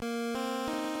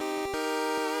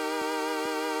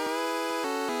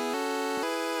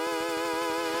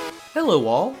Hello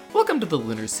all, welcome to the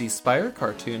Lunar Sea Spire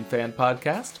Cartoon Fan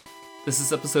Podcast. This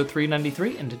is episode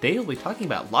 393, and today we'll be talking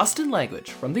about Lost in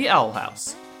Language from the Owl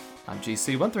House. I'm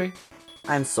GC13.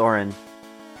 I'm Soren.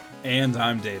 And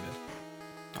I'm David.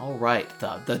 Alright,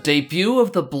 the debut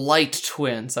of the Blight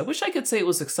Twins. I wish I could say it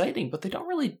was exciting, but they don't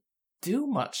really do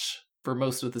much for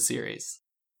most of the series.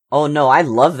 Oh no, I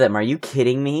love them. Are you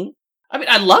kidding me? I mean,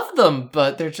 I love them,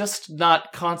 but they're just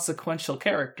not consequential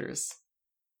characters.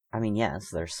 I mean,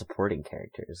 yes, they're supporting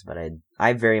characters, but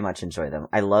I very much enjoy them.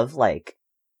 I love,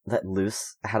 that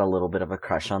Luz had a little bit of a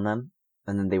crush on them,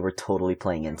 and then they were totally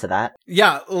playing into that.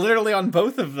 Yeah, literally on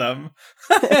both of them.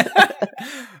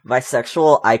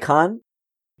 Bisexual icon?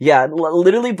 Yeah,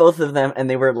 literally both of them, and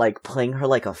they were, playing her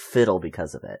like a fiddle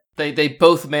because of it. They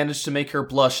both managed to make her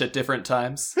blush at different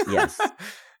times. Yes.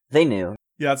 They knew.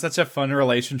 Yeah, it's such a fun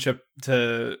relationship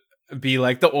to be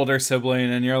like the older sibling,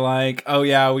 and you're like, oh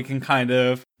yeah, we can kind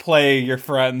of play your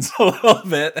friends a little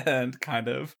bit and kind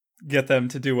of get them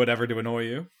to do whatever to annoy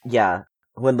you. Yeah,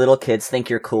 when little kids think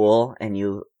you're cool, and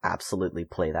you absolutely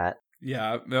play that.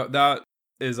 Yeah, that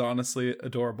is honestly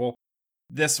adorable.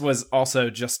 This was also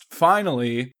just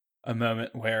finally a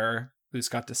moment where we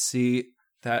just got to see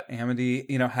that Amity,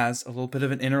 has a little bit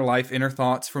of an inner life, inner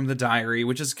thoughts from the diary,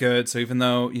 which is good. So even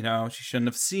though, she shouldn't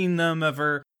have seen them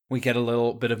ever, we get a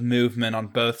little bit of movement on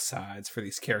both sides for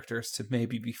these characters to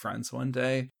maybe be friends one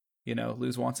day.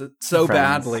 Luz wants it so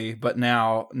badly, but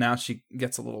now she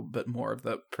gets a little bit more of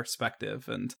the perspective.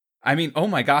 And I mean, oh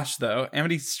my gosh, though,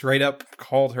 Amity straight up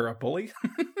called her a bully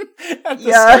at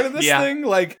the start of this thing.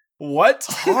 Like, what?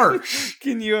 Harsh.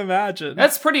 Can you imagine?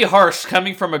 That's pretty harsh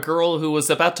coming from a girl who was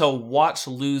about to watch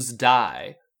Luz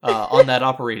die on that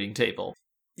operating table.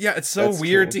 Yeah, it's so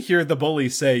weird to hear the bully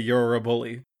say you're a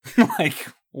bully. Like,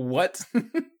 what?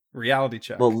 Reality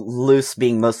check. Well, Luz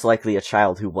being most likely a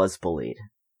child who was bullied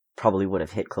probably would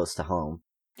have hit close to home.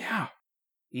 Yeah.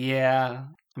 Yeah.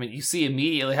 I mean, you see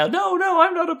immediately how, no,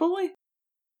 I'm not a bully.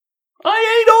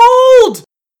 I ain't old!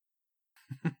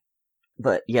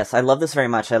 But yes, I love this very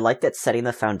much. I like that setting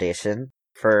the foundation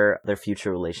for their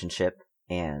future relationship,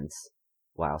 and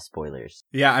wow, spoilers.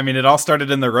 Yeah, I mean, it all started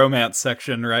in the romance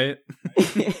section, right?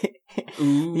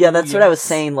 Ooh, yeah, that's what I was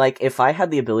saying. Like, if I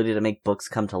had the ability to make books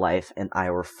come to life and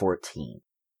I were 14,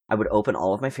 I would open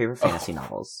all of my favorite fantasy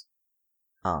novels.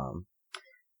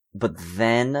 But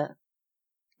then...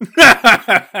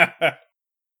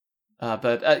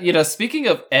 speaking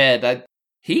of Ed,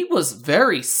 he was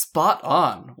very spot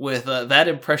on with that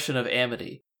impression of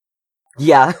Amity.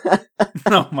 Yeah.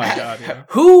 Oh my god, yeah.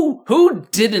 Who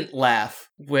didn't laugh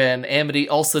when Amity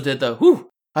also did the, whew,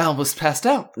 I almost passed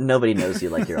out. Nobody knows you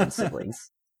like your own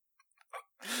siblings.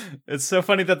 It's so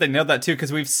funny that they nailed that too,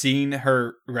 because we've seen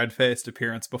her red-faced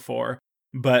appearance before,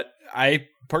 but I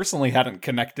personally hadn't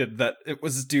connected that it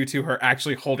was due to her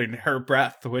actually holding her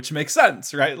breath, which makes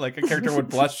sense, right? Like, a character would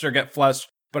blush or get flushed,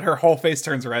 but her whole face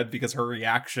turns red because her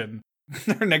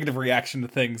negative reaction to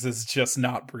things is just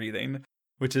not breathing,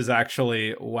 which is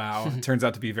actually, wow, it turns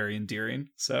out to be very endearing.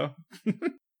 So,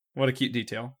 what a cute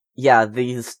detail. Yeah,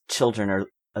 these children are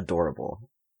adorable.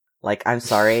 Like, I'm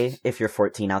sorry if you're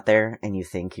 14 out there and you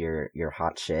think you're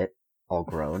hot shit, all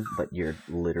grown, but you're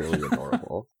literally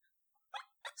adorable.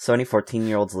 So any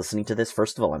 14-year-olds listening to this,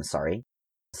 first of all, I'm sorry.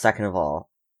 Second of all,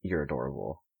 you're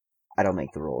adorable. I don't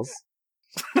make the rules.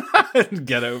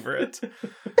 Get over it.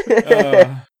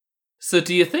 So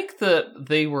do you think that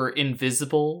they were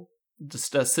invisible,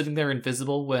 just sitting there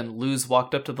invisible when Luz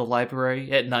walked up to the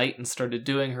library at night and started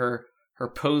doing her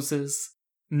poses?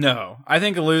 No, I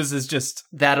think Luz is just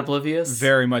that oblivious,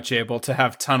 very much able to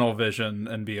have tunnel vision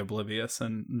and be oblivious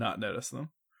and not notice them.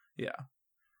 Yeah.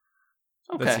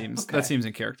 Okay, that seems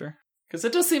in character. Because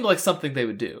it does seem like something they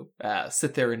would do,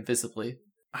 sit there invisibly.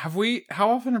 How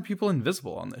often are people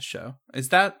invisible on this show? Is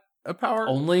that a power?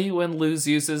 Only when Luz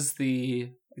uses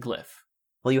the glyph.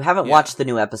 Well, you haven't watched the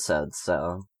new episodes,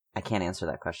 so I can't answer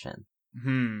that question.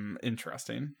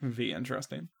 Interesting.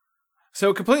 Interesting.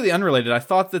 So, completely unrelated, I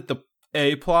thought that the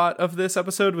A plot of this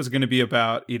episode was going to be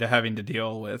about Ida having to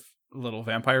deal with little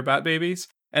vampire bat babies,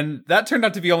 and that turned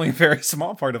out to be only a very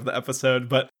small part of the episode,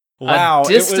 but wow. A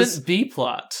distant B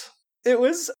plot. It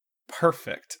was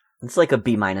perfect. It's like a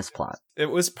B- plot.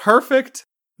 It was perfect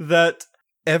that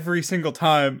every single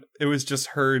time it was just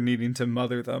her needing to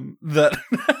mother them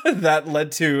that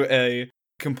led to a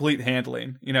complete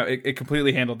handling. It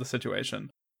completely handled the situation.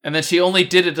 And then she only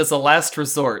did it as a last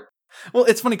resort. Well,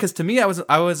 it's funny because to me,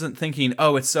 I wasn't thinking,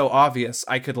 oh, it's so obvious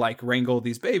I could wrangle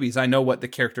these babies. I know what the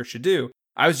character should do.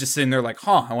 I was just sitting there like,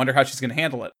 I wonder how she's going to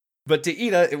handle it. But to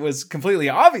Ida, it was completely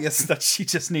obvious that she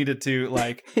just needed to do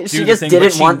she the just thing,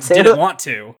 didn't want to. Didn't want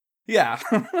to. Yeah.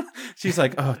 She's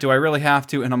like, oh, do I really have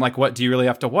to? And I'm like, what? Do you really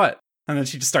have to what? And then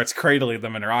she just starts cradling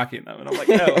them and rocking them. And I'm like,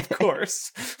 oh, of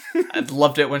course. I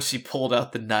loved it when she pulled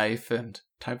out the knife and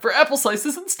time for apple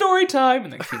slices and story time.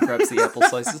 And then King grabs the apple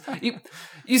slices.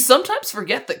 You sometimes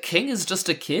forget that King is just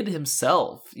a kid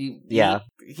himself. He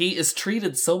is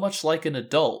treated so much like an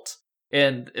adult.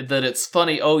 And that it's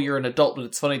funny, oh, you're an adult, but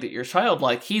it's funny that you're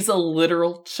childlike. He's a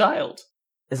literal child.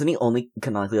 Isn't he only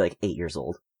canonically like 8 years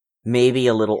old? Maybe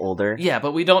a little older. Yeah,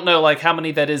 but we don't know like how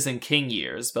many that is in King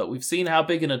years, but we've seen how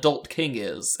big an adult King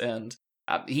is, and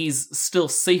he's still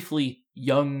safely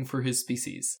young for his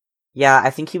species. Yeah, I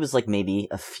think he was like maybe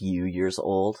a few years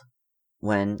old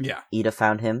when Ida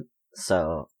found him,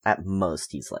 so at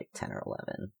most he's like 10 or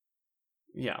 11.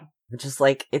 Yeah. Which is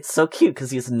like, it's so cute because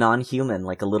he's non-human,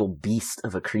 like a little beast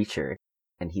of a creature,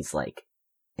 and he's like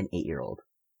an 8-year-old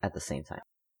at the same time.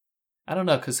 I don't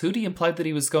know, because Hootie implied that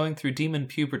he was going through demon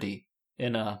puberty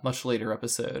in a much later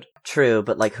episode. True,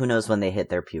 but like, who knows when they hit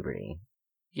their puberty?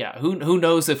 Yeah, who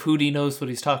knows if Hootie knows what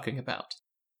he's talking about?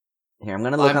 Here, I'm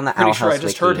gonna look on the Owl House House. I'm pretty sure I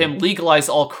just wiki. heard him legalize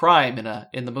all crime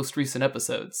in the most recent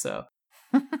episode. So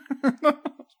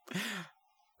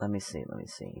Let me see.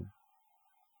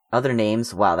 Other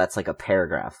names. Wow, that's like a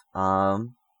paragraph.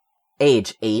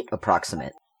 Age 8,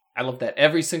 approximate. I love that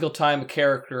every single time a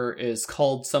character is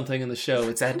called something in the show,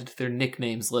 it's added to their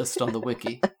nicknames list on the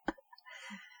wiki.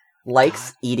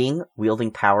 Likes eating,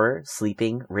 wielding power,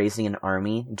 sleeping, raising an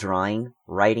army, drawing,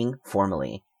 writing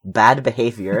formally. Bad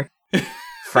behavior.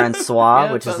 Francois,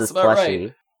 Yeah, which is his about plushie.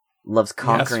 right. Loves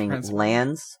conquering Francois.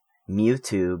 lands,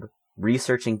 MewTube,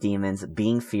 researching demons,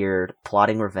 being feared,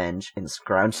 plotting revenge, and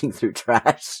scrounging through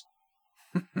trash.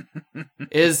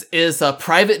 Is a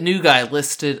private new guy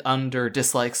listed under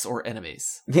dislikes or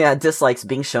enemies? Yeah, dislikes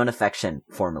being shown affection,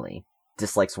 formally.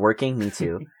 Dislikes working, me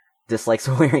too. Dislikes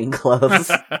wearing clothes.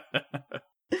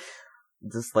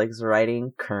 Dislikes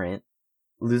writing, current.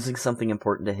 Losing something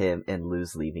important to him, and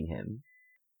lose leaving him.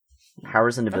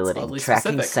 Powers and That's ability. oddly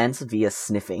Tracking specific. sense via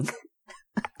sniffing.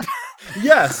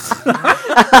 Yes.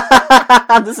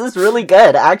 This is really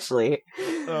good, actually.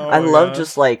 Oh I my love gosh.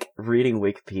 just like reading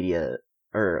Wikipedia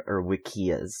or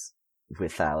Wikias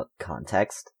without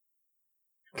context.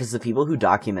 Because the people who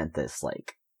document this,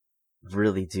 like,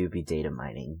 really do be data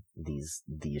mining these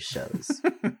shows.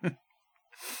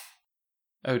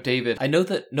 Oh, David, I know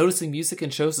that noticing music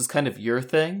in shows is kind of your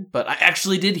thing, but I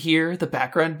actually did hear the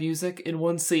background music in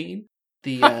one scene.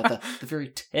 The very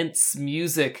tense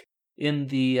music in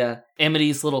the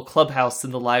Amity's little clubhouse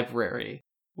in the library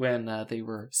when they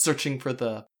were searching for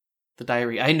the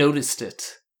diary. I noticed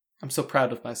it. I'm so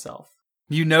proud of myself.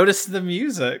 You noticed the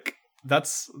music.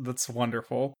 That's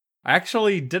wonderful. I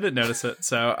actually didn't notice it,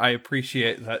 so I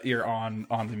appreciate that you're on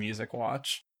the music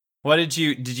watch. What did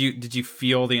you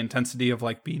feel the intensity of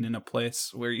like being in a place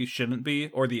where you shouldn't be,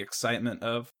 or the excitement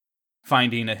of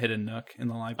finding a hidden nook in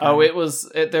the library?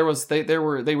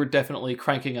 Oh, they were definitely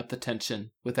cranking up the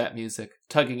tension with that music,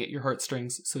 tugging at your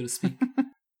heartstrings, so to speak.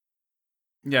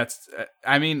 Yeah,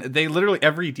 I mean, they literally,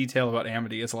 every detail about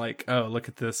Amity is like, oh, look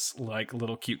at this like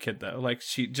little cute kid though. Like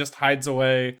she just hides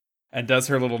away and does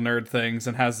her little nerd things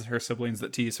and has her siblings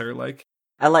that tease her. Like,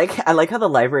 I like how the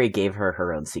library gave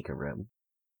her own secret room.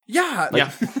 yeah,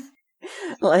 Yeah.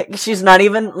 Like, she's not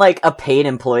even, like, a paid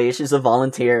employee, she's a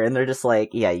volunteer, and they're just like,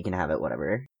 yeah, you can have it,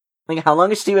 whatever. Like, how long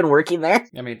has she been working there?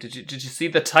 I mean, did you see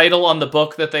the title on the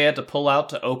book that they had to pull out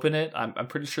to open it? I'm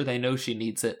pretty sure they know she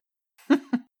needs it.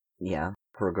 Yeah,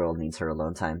 poor girl needs her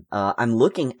alone time. I'm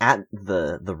looking at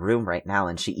the room right now,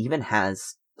 and she even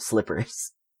has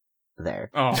slippers there.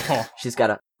 Oh, She's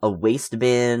got a waste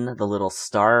bin, the little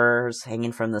stars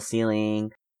hanging from the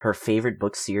ceiling, her favorite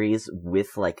book series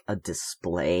with, like, a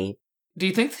display. Do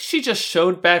you think she just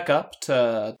showed back up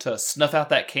to snuff out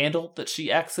that candle that she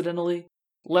accidentally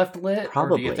left lit? Or do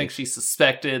Probably. you think she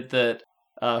suspected that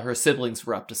her siblings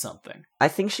were up to something? I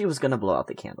think she was gonna blow out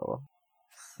the candle,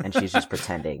 and she's just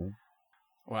pretending.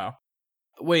 wow.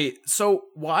 Wait, so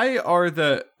why are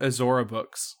the Azora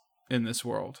books in this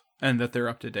world and that they're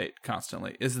up to date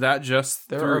constantly? Is that just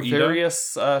There through are Ida?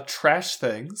 various trash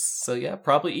things, so yeah,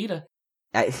 probably Ida.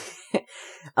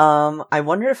 I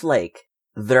wonder if, like,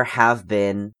 there have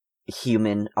been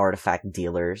human artifact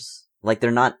dealers. Like,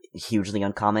 they're not hugely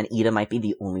uncommon. Ida might be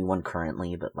the only one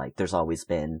currently, but, like, there's always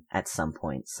been, at some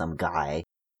point, some guy.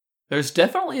 There's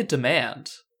definitely a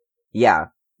demand. Yeah.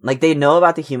 Like, they know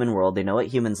about the human world, they know what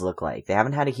humans look like. They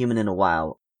haven't had a human in a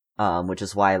while, which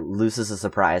is why Luce is a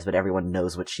surprise, but everyone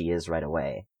knows what she is right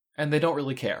away. And they don't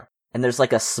really care. And there's,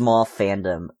 like, a small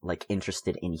fandom, like,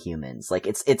 interested in humans. Like,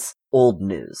 it's old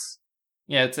news.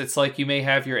 Yeah, it's like you may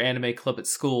have your anime club at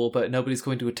school, but nobody's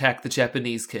going to attack the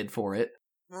Japanese kid for it.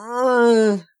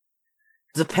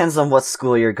 Depends on what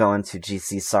school you're going to,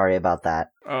 GC. Sorry about that.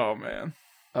 Oh, man.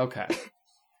 Okay.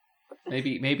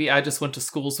 Maybe I just went to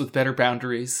schools with better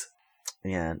boundaries.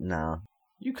 Yeah, no.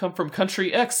 You come from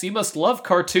Country X. You must love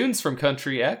cartoons from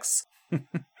Country X.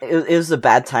 It was a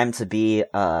bad time to be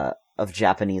of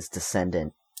Japanese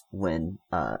descendant when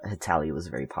Hitalia was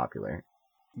very popular.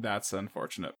 That's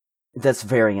unfortunate. That's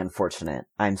very unfortunate.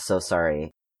 I'm so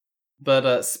sorry.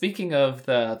 But speaking of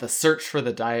the search for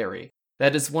the diary,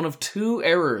 that is one of 2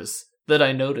 errors that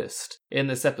I noticed in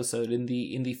this episode. In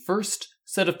the first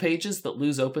set of pages that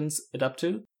Luz opens it up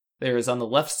to, there is on the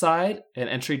left side an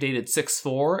entry dated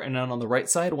 6/4, and then on the right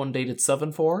side one dated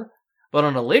 7/4. But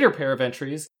on a later pair of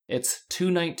entries, it's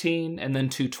 2/19 and then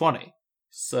 2/20.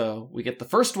 So we get the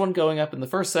first one going up in the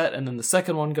first set, and then the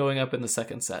second one going up in the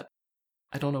second set.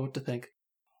 I don't know what to think.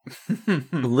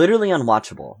 Literally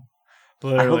unwatchable.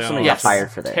 I hope someone got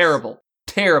fired for this.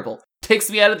 Terrible. Takes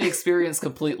me out of the experience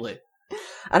completely.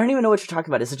 I don't even know what you're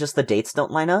talking about. Is it just the dates don't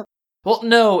line up? Well,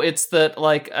 no, it's that,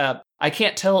 like, I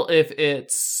can't tell if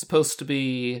it's supposed to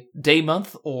be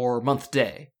day-month or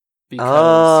month-day.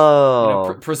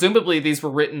 Because, presumably these were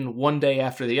written one day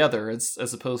after the other,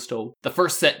 as opposed to the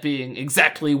first set being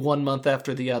exactly 1 month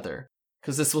after the other.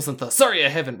 Because this wasn't the, sorry I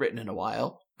haven't written in a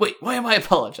while. Wait, why am I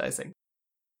apologizing?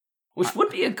 Which would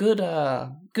be a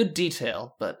good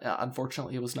detail, but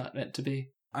unfortunately it was not meant to be.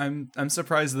 I'm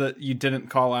surprised that you didn't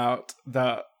call out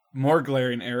the more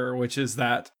glaring error, which is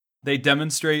that they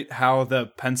demonstrate how the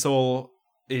pencil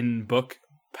in book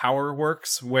power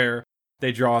works, where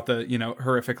they draw the,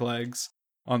 horrific legs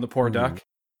on the poor duck,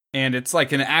 and it's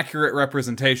like an accurate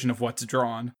representation of what's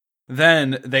drawn.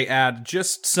 Then they add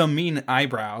just some mean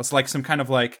eyebrows, like some kind of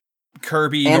like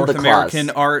Kirby and North American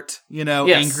art,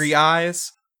 angry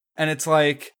eyes. And it's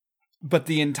like, but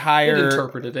the entire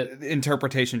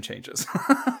interpretation changes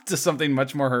to something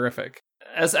much more horrific.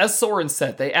 As Soren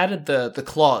said, they added the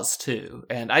claws too,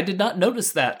 and I did not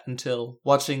notice that until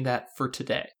watching that for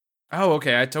today. Oh,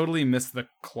 okay. I totally missed the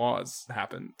claws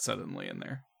happen suddenly in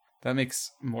there. That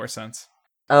makes more sense.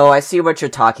 Oh, I see what you're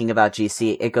talking about,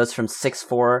 GC. It goes from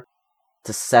 6/4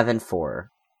 to 7/4.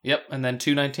 Yep, and then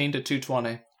 2/19 to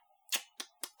 2/20.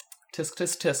 Tisk,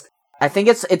 tisk, tisk. I think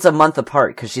it's a month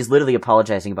apart, because she's literally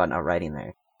apologizing about not writing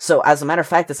there. So, as a matter of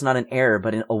fact, it's not an error,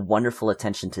 but a wonderful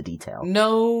attention to detail.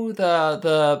 No,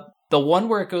 the one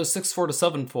where it goes 6/4 to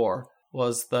 7/4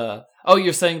 was the... Oh,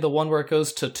 you're saying the one where it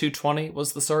goes to 2/20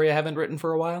 was the sorry I haven't written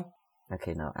for a while?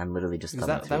 Okay, no, I'm literally just...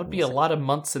 That would be a lot of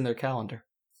months in their calendar.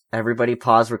 Everybody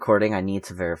pause recording, I need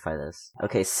to verify this.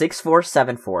 Okay, 6/4,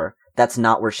 7/4, that's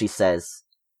not where she says...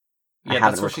 Yeah,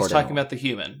 that's where she's talking about the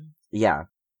human. Yeah.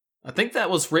 I think that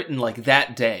was written like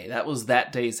that day. That was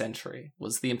that day's entry,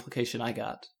 was the implication I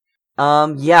got.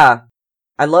 Yeah.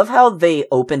 I love how they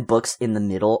open books in the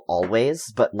middle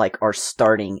always, but like are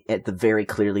starting at very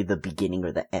clearly the beginning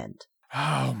or the end.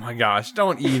 Oh my gosh,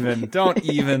 don't even.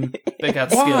 They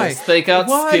got skills. They got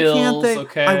skills, can't they?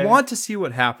 Okay. I want to see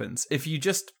what happens if you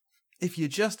just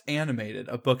animated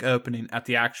a book opening at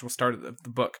the actual start of the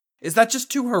book. Is that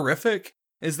just too horrific?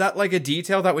 Is that like a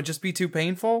detail that would just be too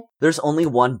painful? There's only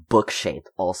one book shape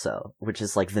also, which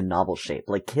is like the novel shape.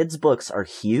 Like kids' books are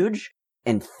huge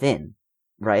and thin,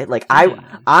 right? Like I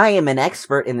am an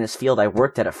expert in this field. I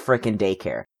worked at a frickin'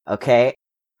 daycare, okay?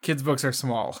 Kids' books are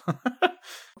small.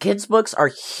 Kids' books are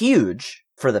huge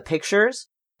for the pictures,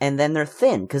 and then they're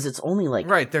thin, because it's only like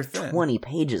they're thin. 20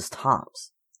 pages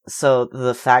tops. So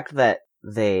the fact that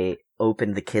they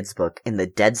opened the kids' book in the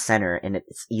dead center, and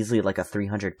it's easily like a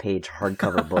 300-page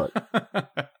hardcover book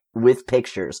with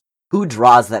pictures. Who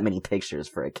draws that many pictures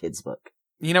for a kids' book?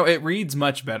 It reads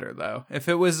much better though. If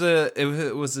it was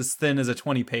as thin as a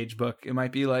 20-page book, it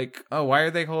might be like, oh, why are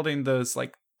they holding those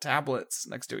like tablets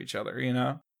next to each other?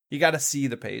 You got to see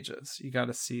the pages. You got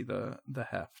to see the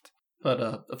heft. But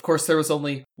of course, there was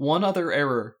only one other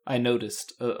error I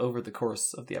noticed over the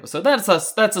course of the episode.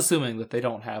 That's assuming that they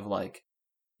don't have like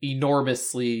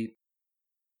enormously...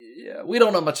 Yeah, we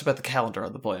don't know much about the calendar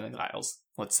on the Boiling Isles,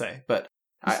 let's say, but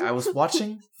I was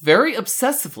watching very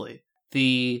obsessively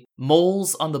the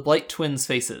moles on the Blight twins'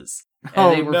 faces,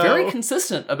 and they were very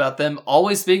consistent about them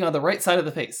always being on the right side of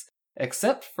the face,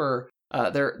 except for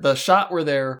the shot where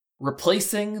they're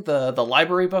replacing the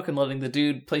library book and letting the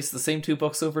dude place the same 2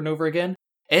 books over and over again.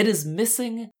 Ed is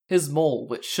missing his mole,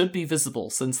 which should be visible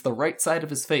since the right side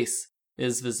of his face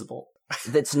is visible.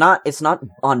 It's not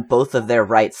on both of their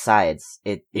right sides.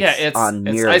 It's on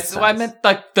mirror sides. I meant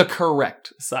the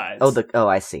correct sides. Oh,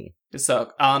 I see. So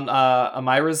on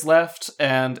Amira's left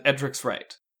and Edric's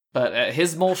right. But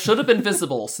his mole should have been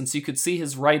visible since you could see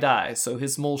his right eye, so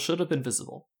his mole should have been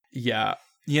visible. Yeah.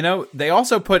 You know, they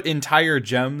also put entire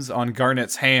gems on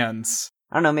Garnet's hands.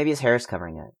 I don't know, maybe his hair is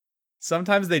covering it.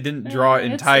 Sometimes they didn't draw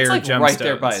entire it's like gemstones. right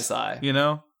there by his eye. You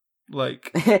know?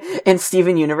 Like... In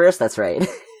Steven Universe, that's right.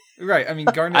 Right, I mean,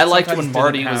 Garnet I liked when sometimes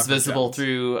Marty didn't was have the visible gems.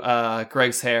 through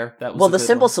Greg's hair. That was Well, a the good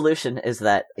simple one. solution is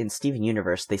that in Steven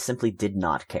Universe, they simply did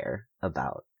not care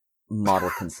about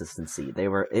model consistency. They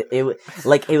were, it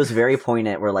was very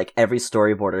poignant where like every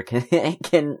storyboarder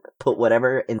can put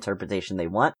whatever interpretation they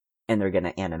want and they're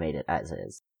gonna animate it as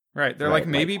is. Right, they're Right, like,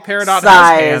 maybe like, Peridot size,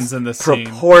 has hands in the scene.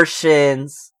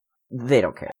 proportions. They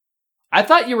don't care. I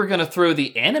thought you were going to throw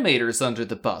the animators under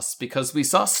the bus, because we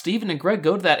saw Steven and Greg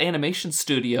go to that animation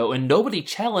studio and nobody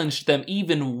challenged them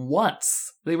even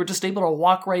once. They were just able to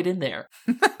walk right in there.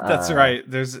 That's right,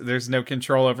 there's no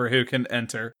control over who can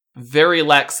enter. Very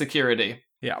lax security.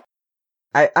 Yeah.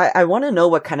 I want to know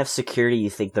what kind of security you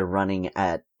think they're running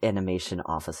at animation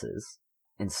offices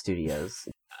and studios.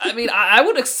 I mean, I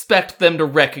would expect them to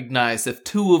recognize if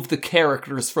two of the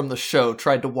characters from the show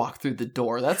tried to walk through the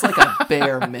door. That's like a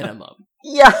bare minimum.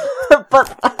 Yeah,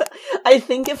 but I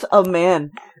think if a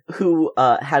man who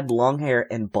had long hair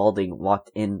and balding walked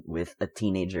in with a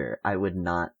teenager, I would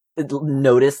not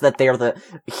notice that they are the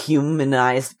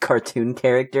humanized cartoon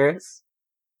characters.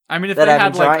 I mean, if that they I've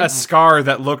had been like drawing. a scar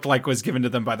that looked like was given to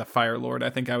them by the Fire Lord, I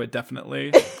think I would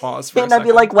definitely pause for a And I'd be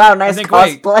second. like, wow, nice think,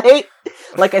 wait. cosplay.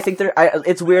 Like, I think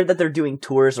it's weird that they're doing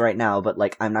tours right now, but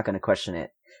like, I'm not gonna question it.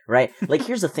 Right? Like,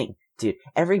 here's the thing, dude.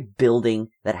 Every building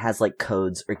that has like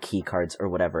codes or key cards or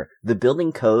whatever, the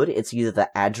building code, it's either the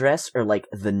address or like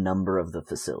the number of the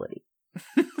facility.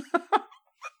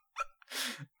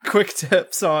 Quick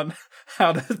tips on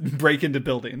how to break into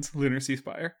buildings, Lunar Sea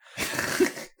Spire.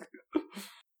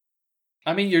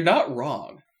 I mean, you're not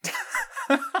wrong.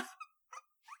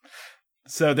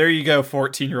 So there you go,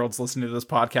 14-year-olds listening to this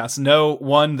podcast. Know,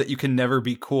 one, that you can never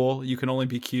be cool, you can only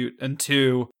be cute, and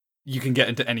two, you can get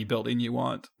into any building you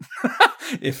want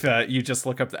if you just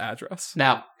look up the address.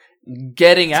 Now,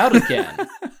 getting out again,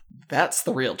 that's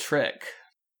the real trick.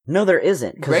 No, there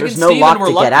isn't, because Greg there's and no Steven lock were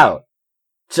to lucky. get out.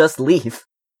 Just leave.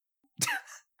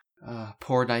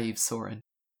 Poor naive Soren.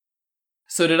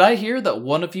 So did I hear that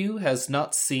one of you has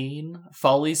not seen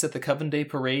Follies at the Coven Day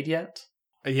Parade yet?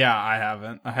 Yeah, I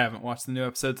haven't watched the new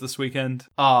episodes this weekend.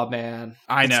 Aw, man.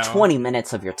 I know. It's 20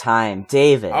 minutes of your time,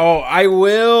 David. Oh, I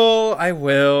will.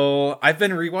 I've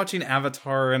been rewatching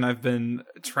Avatar and I've been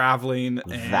traveling,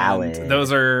 and Valid.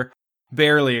 those are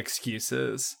barely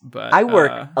excuses, but I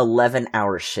work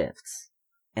 11-hour shifts,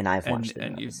 and I've and watched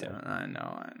it. you don't. I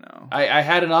know. I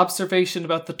had an observation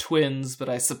about the twins, but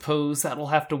I suppose that'll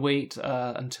have to wait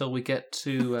until we get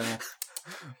to...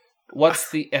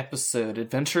 what's the episode?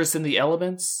 Adventures in the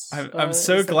Elements? I'm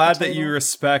so is glad the that you title?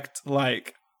 respect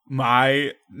like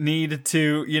my need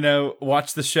to,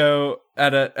 watch the show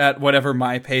at whatever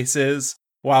my pace is,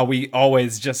 while we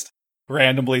always just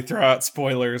randomly throw out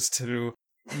spoilers to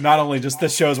not only just the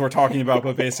shows we're talking about,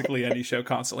 but basically any show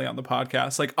constantly on the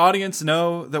podcast. Like, audience,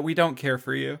 know that we don't care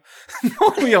for you.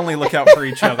 We only look out for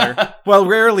each other. Well,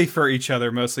 rarely for each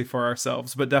other, mostly for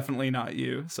ourselves, but definitely not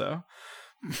you, so...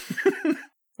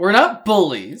 We're not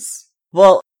bullies.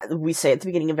 Well, we say at the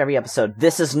beginning of every episode,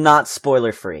 this is not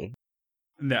spoiler-free.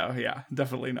 No, yeah,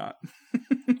 definitely not.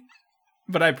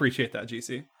 But I appreciate that,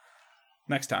 GC.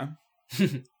 Next time.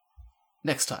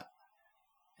 Next time.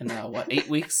 And now, 8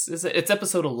 weeks? Is it? It's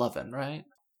episode 11, right?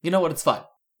 You know what? It's fine.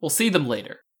 We'll see them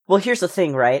later. Well, here's the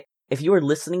thing, right? If you are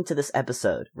listening to this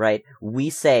episode, right,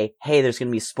 we say, hey, there's going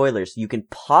to be spoilers. You can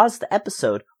pause the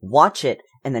episode, watch it,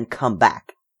 and then come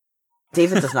back.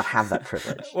 David does not have that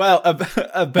privilege. Well,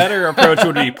 a better approach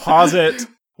would be pause it,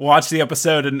 watch the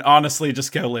episode, and honestly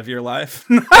just go live your life.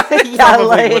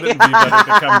 Probably wouldn't be better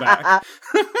to come back.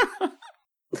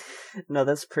 No,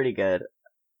 that's pretty good.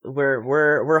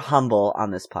 We're humble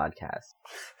on this podcast.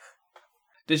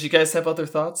 Did you guys have other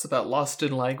thoughts about Lost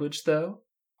in Language, though?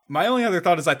 My only other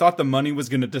thought is I thought the money was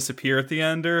going to disappear at the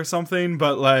end or something,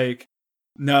 but like,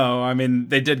 no, I mean,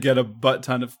 they did get a butt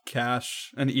ton of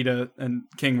cash, and Ida and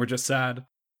King were just sad.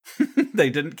 They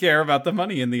didn't care about the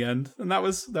money in the end, and that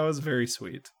was very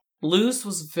sweet. Luz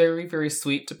was very, very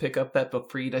sweet to pick up that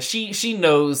book for Ida. She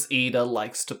knows Ida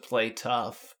likes to play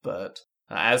tough, but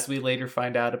as we later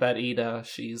find out about Ida,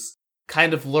 she's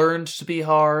kind of learned to be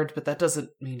hard, but that doesn't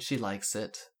mean she likes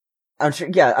it. I'm sure,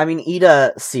 yeah, I mean,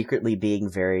 Ida secretly being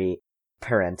very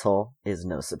parental is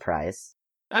no surprise.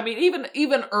 I mean,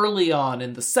 even early on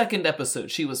in the second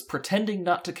episode, she was pretending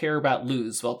not to care about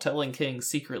Luz while telling King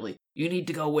secretly, "You need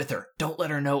to go with her. Don't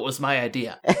let her know it was my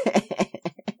idea."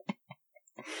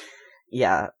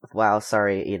 Yeah. Wow.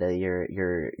 Sorry, Ida.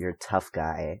 Your tough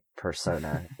guy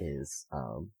persona is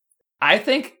I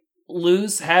think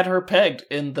Luz had her pegged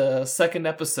in the second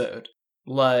episode.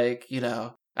 Like,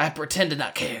 I pretend to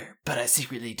not care, but I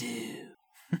secretly do.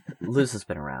 Luz has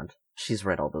been around. She's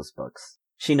read all those books.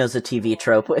 She knows a TV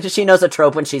trope. She knows a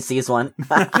trope when she sees one.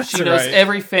 She knows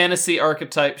every fantasy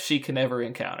archetype she can ever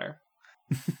encounter.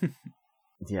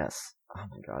 Yes. Oh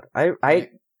my god. I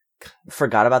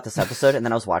forgot about this episode, and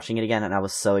then I was watching it again, and I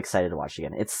was so excited to watch it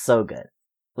again. It's so good.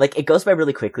 Like, it goes by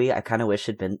really quickly. I kind of wish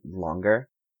it'd been longer,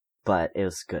 but it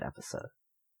was a good episode.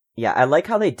 Yeah, I like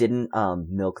how they didn't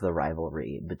milk the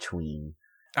rivalry between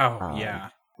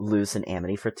Luz and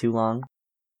Amity for too long.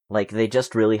 Like, they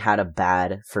just really had a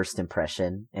bad first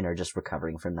impression and are just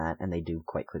recovering from that, and they do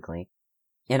quite quickly.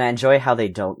 And I enjoy how they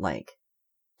don't, like,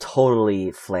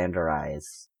 totally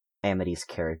Flanderize Amity's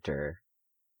character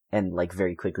and, like,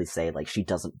 very quickly say, like, she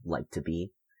doesn't like to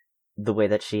be the way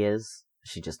that she is.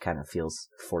 She just kind of feels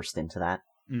forced into that.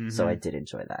 Mm-hmm. So I did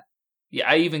enjoy that. Yeah,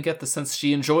 I even get the sense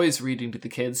she enjoys reading to the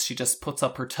kids. She just puts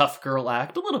up her tough girl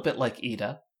act, a little bit like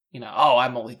Ida.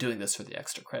 I'm only doing this for the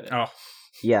extra credit. Oh.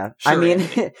 Yeah, sure, I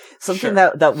mean, something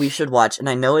that we should watch, and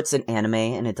I know it's an anime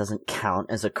and it doesn't count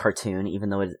as a cartoon, even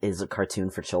though it is a cartoon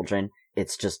for children.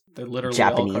 It's just they're literally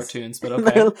Japanese. All cartoons, but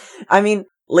okay. I mean,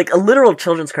 like a literal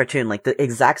children's cartoon, like the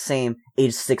exact same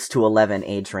age 6 to 11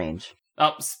 age range.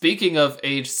 Speaking of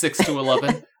age 6 to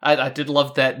 11, I did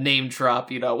love that name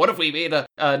drop. What if we made a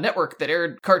network that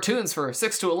aired cartoons for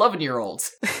 6 to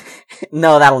 11-year-olds?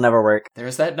 No, that'll never work.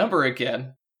 There's that number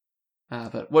again.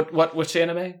 But which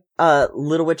anime?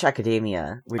 Little Witch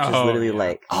Academia, which is literally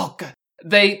like... Oh, God.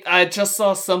 I just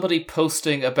saw somebody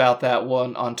posting about that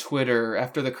one on Twitter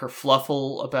after the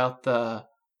kerfluffle about the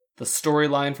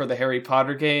storyline for the Harry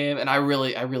Potter game, and I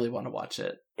really want to watch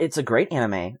it. It's a great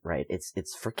anime, right?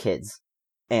 It's for kids,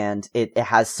 and it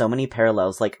has so many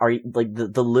parallels. Like,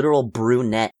 the literal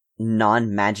brunette,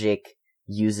 non-magic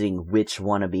using witch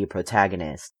wannabe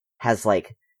protagonist has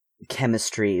like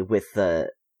chemistry with the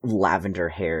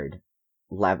lavender-haired,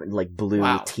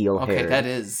 blue teal-haired that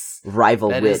is rival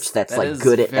witch that's like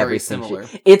good at everything. Similar.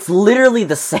 It's literally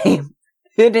the same,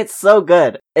 and it's so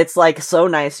good. It's like so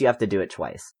nice you have to do it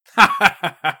twice.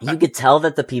 You could tell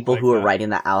that the people who were writing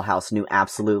the Owl House knew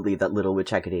absolutely that Little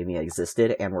Witch Academia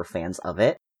existed and were fans of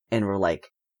it, and were like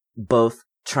both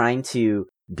trying to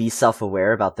be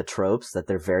self-aware about the tropes that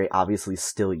they're very obviously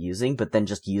still using, but then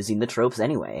just using the tropes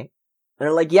anyway.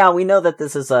 They're like, yeah, we know that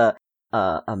this is a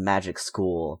magic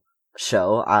school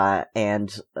show,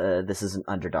 and this is an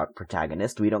underdog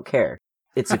protagonist. We don't care.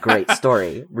 It's a great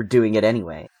story. We're doing it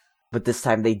anyway. But this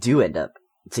time they do end up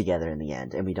together in the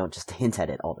end, and we don't just hint at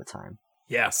it all the time.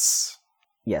 Yes,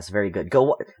 very good.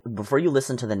 Before you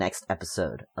listen to the next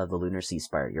episode of the Lunar Sea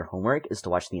Spire, your homework is to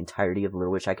watch the entirety of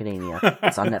Little Witch Academia.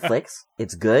 It's on Netflix.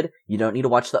 It's good. You don't need to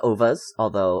watch the OVAs,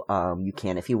 although you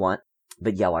can if you want.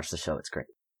 But yeah, watch the show. It's great.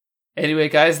 Anyway,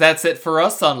 guys, that's it for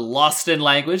us on Lost in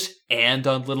Language and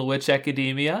on Little Witch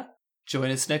Academia. Join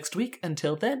us next week.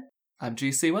 Until then, I'm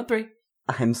GC13.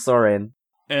 I'm Soren.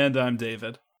 And I'm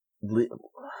David.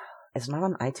 It's not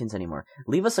on iTunes anymore.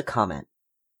 Leave us a comment.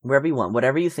 Wherever you want.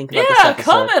 Whatever you think about this episode.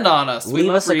 Comment on us. Leave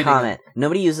us a comment.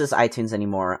 Nobody uses iTunes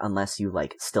anymore unless you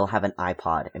still have an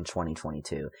iPod in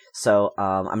 2022. So,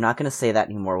 I'm not going to say that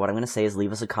anymore. What I'm going to say is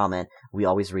leave us a comment. We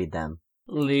always read them.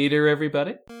 Later,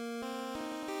 everybody.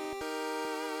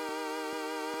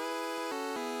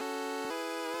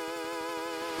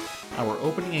 Our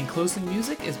opening and closing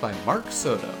music is by Mark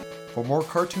Soto. For more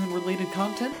cartoon-related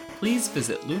content, please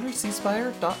visit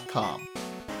LunarSeaspire.com.